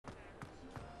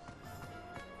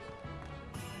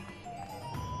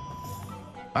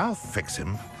I'll fix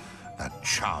him. That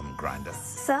charm grinder.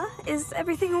 Sir, is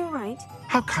everything all right?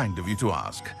 How kind of you to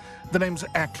ask. The name's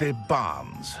Ackley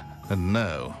Barnes. And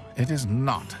no, it is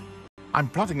not. I'm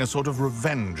plotting a sort of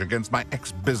revenge against my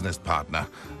ex-business partner,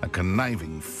 a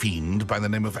conniving fiend by the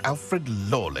name of Alfred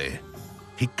Lawley.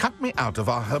 He cut me out of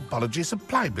our herbology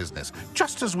supply business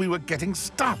just as we were getting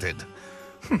started.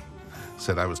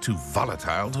 Said I was too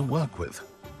volatile to work with.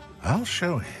 I'll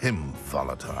show him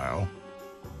volatile.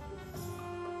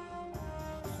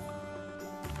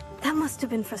 That must have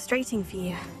been frustrating for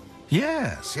you.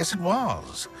 Yes, it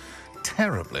was.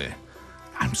 Terribly.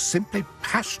 I'm simply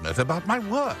passionate about my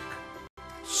work.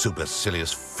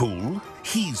 Supercilious fool.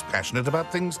 He's passionate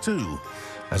about things too,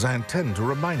 as I intend to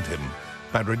remind him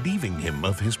by relieving him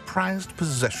of his prized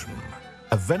possession.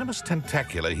 A venomous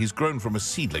tentacula he's grown from a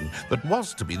seedling that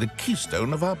was to be the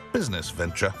keystone of our business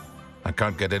venture. I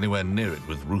can't get anywhere near it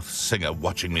with Ruth Singer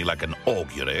watching me like an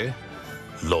augury.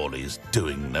 Lawley's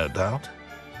doing, no doubt.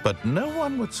 But no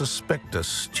one would suspect a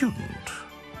student.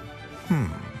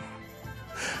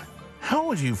 How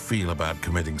would you feel about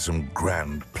committing some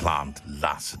grand plant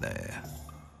larceny?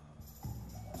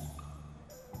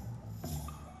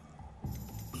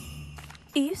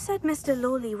 You said Mr.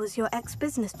 Lawley was your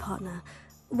ex-business partner.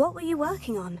 What were you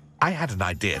working on? I had an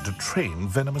idea to train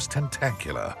Venomous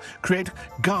tentacula, create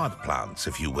guard plants,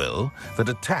 if you will, that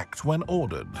attacked when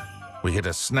ordered. We hit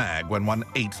a snag when one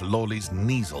ate Lawley's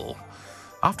Kneasel.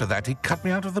 After that, he cut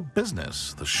me out of the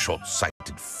business, the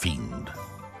short-sighted fiend.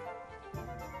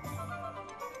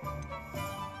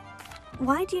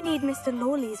 Why do you need Mr.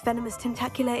 Lawley's venomous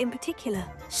tentacula in particular?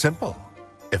 Simple.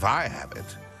 If I have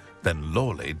it, then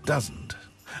Lawley doesn't.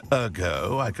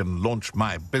 Ergo, I can launch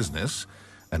my business,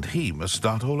 and he must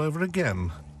start all over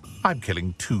again. I'm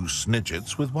killing 2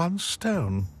 snidgets with 1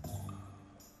 stone.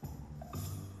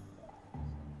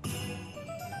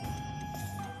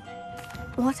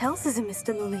 What else is in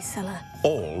Mr. Lawley's cellar?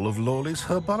 All of Lawley's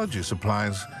herbology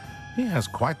supplies. He has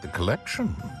quite the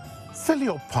collection. Fill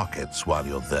your pockets while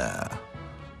you're there.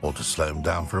 Or to slow him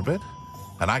down for a bit.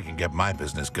 And I can get my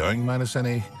business going minus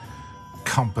any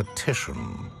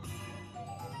competition.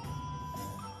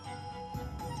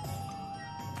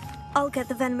 I'll get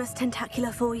the venomous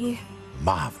tentacula for you.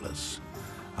 Marvelous.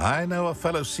 I know a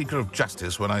fellow seeker of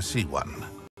justice when I see one.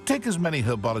 Take as many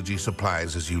herbology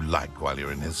supplies as you like while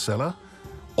you're in his cellar.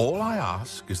 All I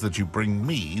ask is that you bring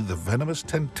me the venomous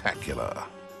tentacula.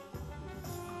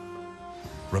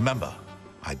 Remember,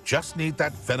 I just need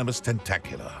that venomous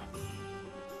tentacula.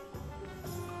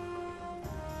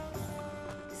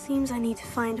 Seems I need to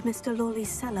find Mr. Lawley's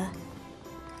cellar.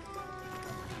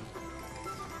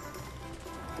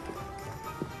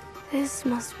 This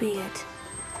must be it.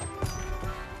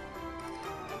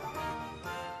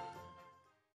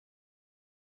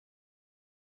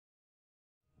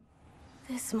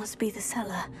 This must be the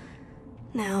cellar.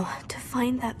 Now, to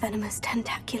find that venomous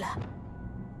tentacula.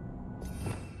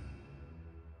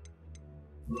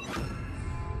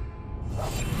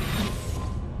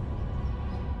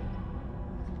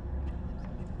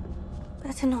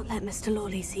 Better not let Mr.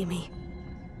 Lawley see me.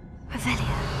 Revelio.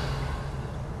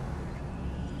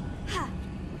 Ha!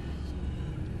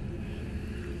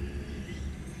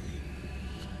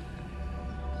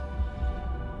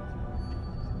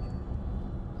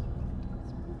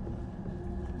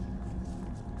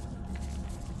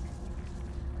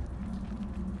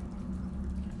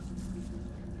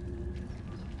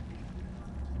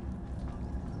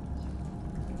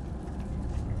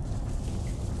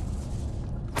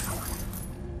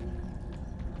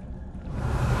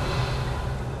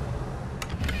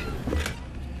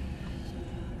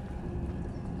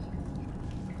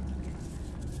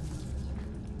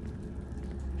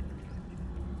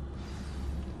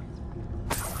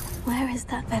 Where is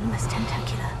that venomous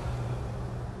tentacula?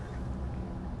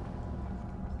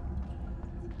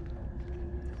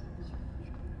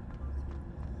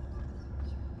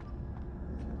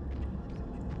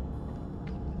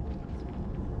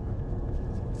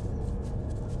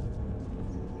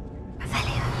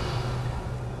 Revelio.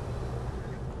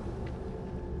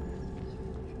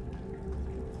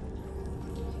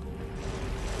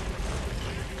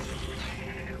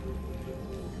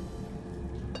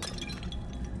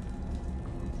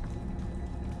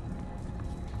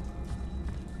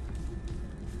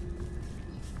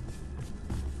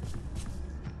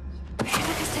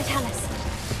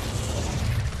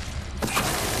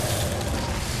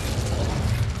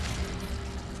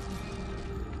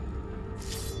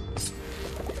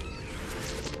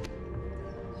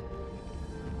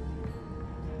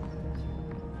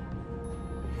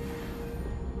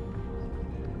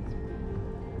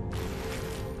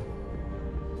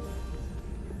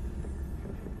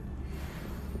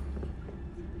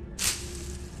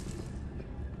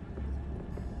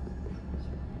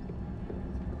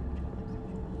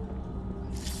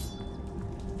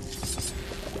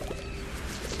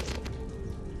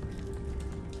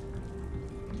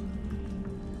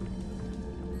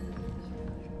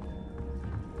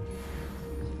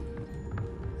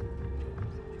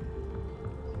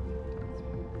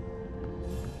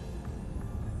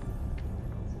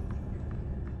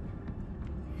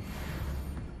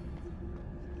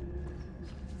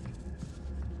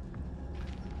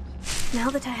 Now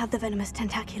that I have the Venomous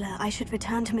tentacula, I should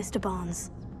return to Mr.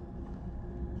 Barnes.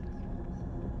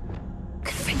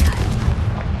 Confringo.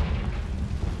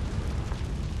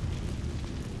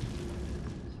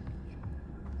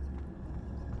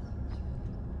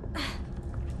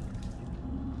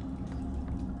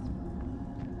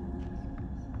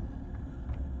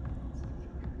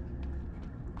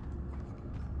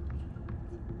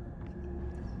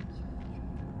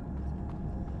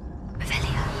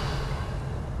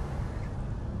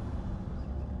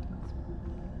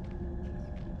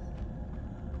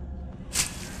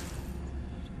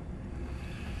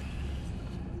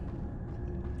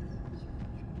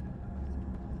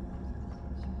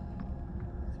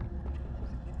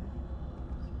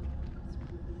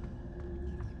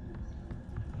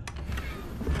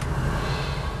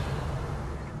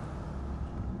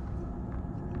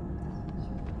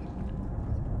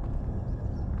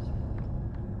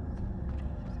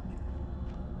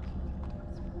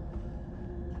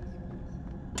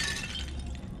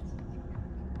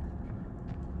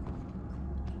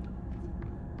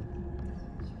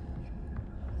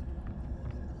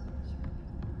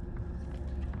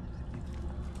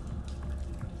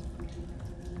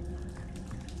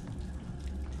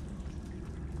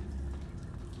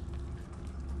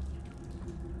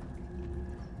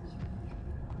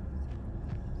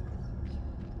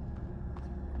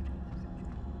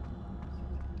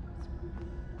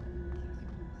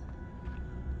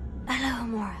 Hello,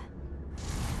 Amora.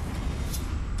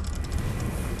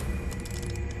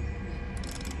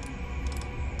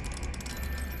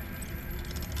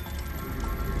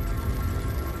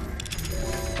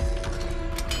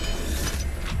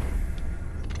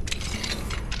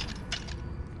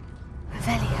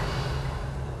 Revelio.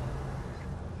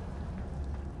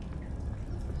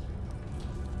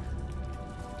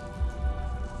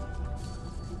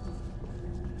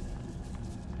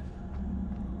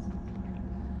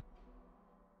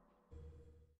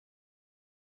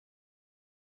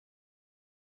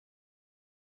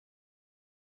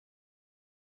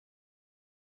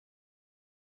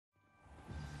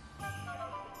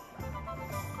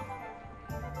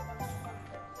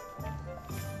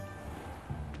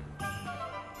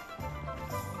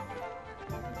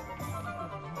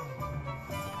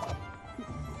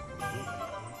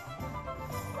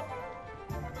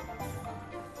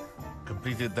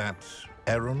 Completed that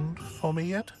errand for me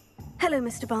yet? Hello,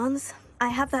 Mr. Barnes. I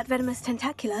have that Venomous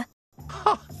tentacula.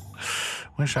 Ha!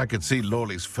 Wish I could see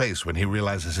Lawley's face when he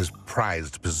realizes his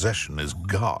prized possession is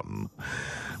gone.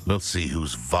 Let's see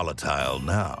who's volatile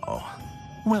now.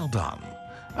 Well done.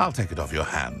 I'll take it off your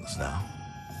hands now.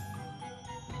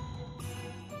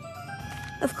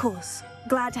 Of course.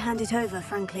 Glad to hand it over,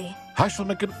 frankly. I shall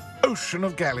make an ocean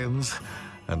of galleons,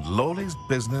 and Lawley's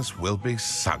business will be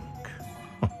sunk.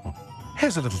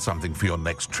 Here's a little something for your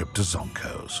next trip to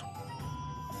Zonko's.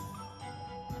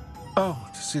 Oh,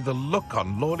 to see the look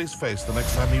on Lawley's face the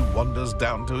next time he wanders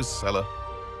down to his cellar.